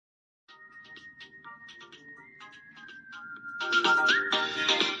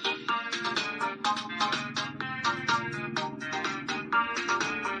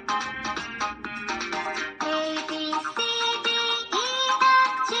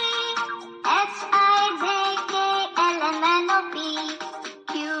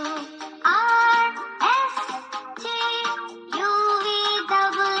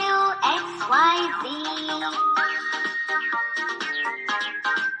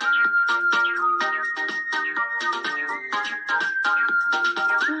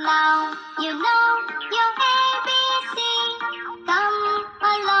Now you know your ABC. Come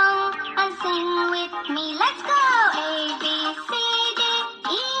along and sing with me. Let's go! A, B, C, D,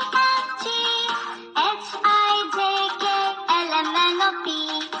 E, F, G, H, I, J, K, L, M, N, O, P,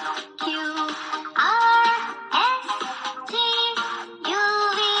 Q, R, S, T, U,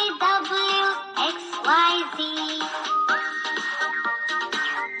 V, W, X, Y, Z.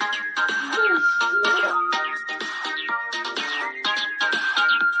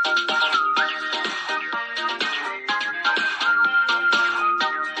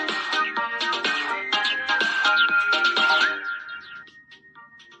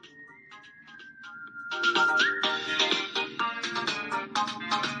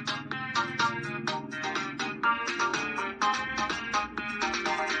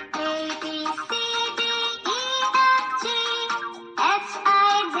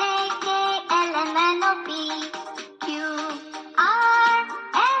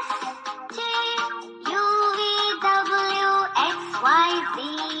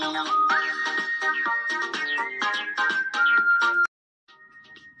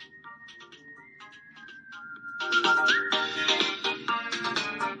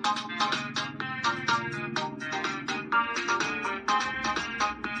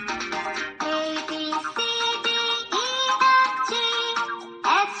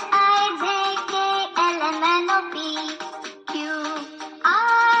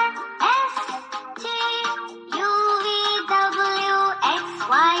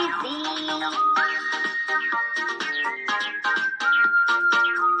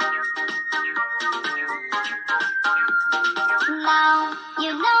 Now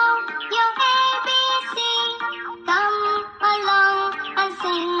you know your ABC. Come along and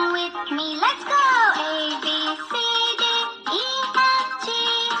sing with me. Let's go! A, B, C, D, E, F, G,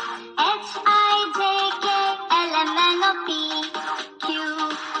 H, I, J, K, L, M, N, O, P, Q,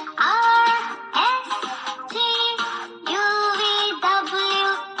 R, S, T, U, V, W,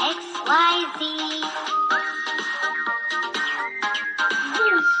 X, Y, Z.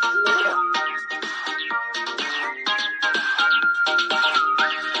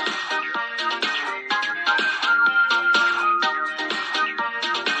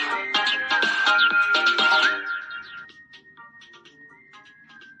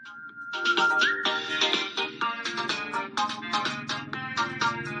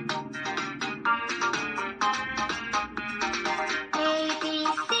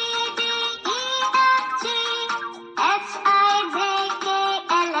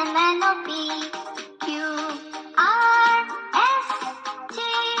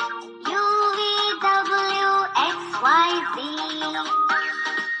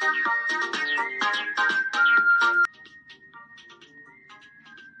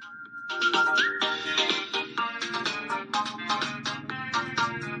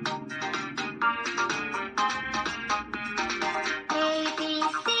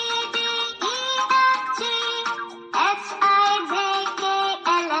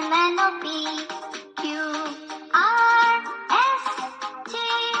 P